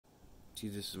See,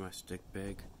 this is my stick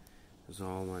bag. There's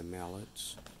all my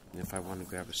mallets. And if I want to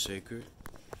grab a shaker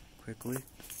quickly,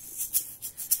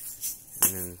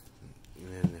 and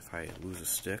then if I lose a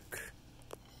stick,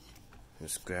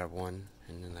 just grab one,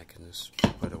 and then I can just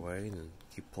put it away and then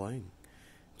keep playing.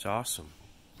 It's awesome.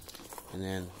 And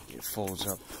then it folds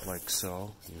up like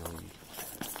so. You know, you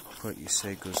put your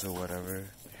shakers or whatever.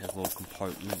 It has little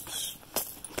compartments.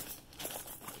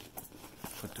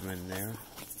 Put them in there.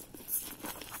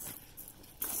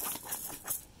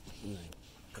 And then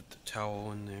put the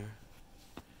towel in there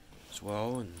as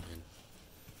well, and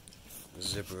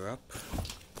zip her up.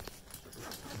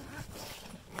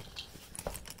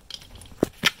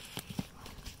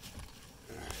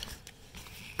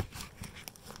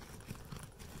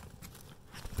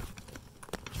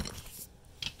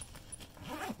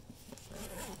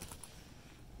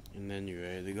 And then you're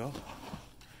ready to go.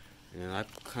 And then I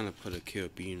kind of put a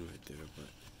carabiner right there, but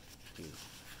you know.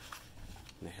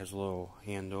 And it has a little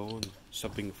handle and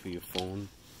something for your phone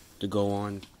to go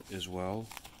on as well.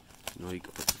 You know, you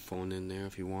can put the phone in there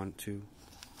if you want to.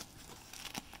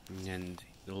 And then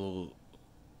the little,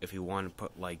 if you want to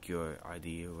put like your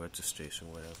ID or registration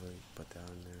or whatever, you put that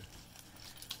in there.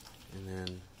 And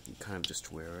then you kind of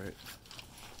just wear it.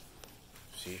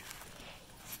 See?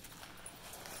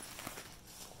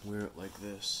 Wear it like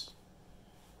this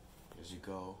as you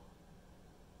go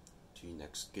to your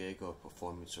next gig or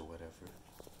performance or whatever.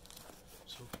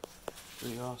 So,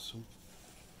 pretty awesome.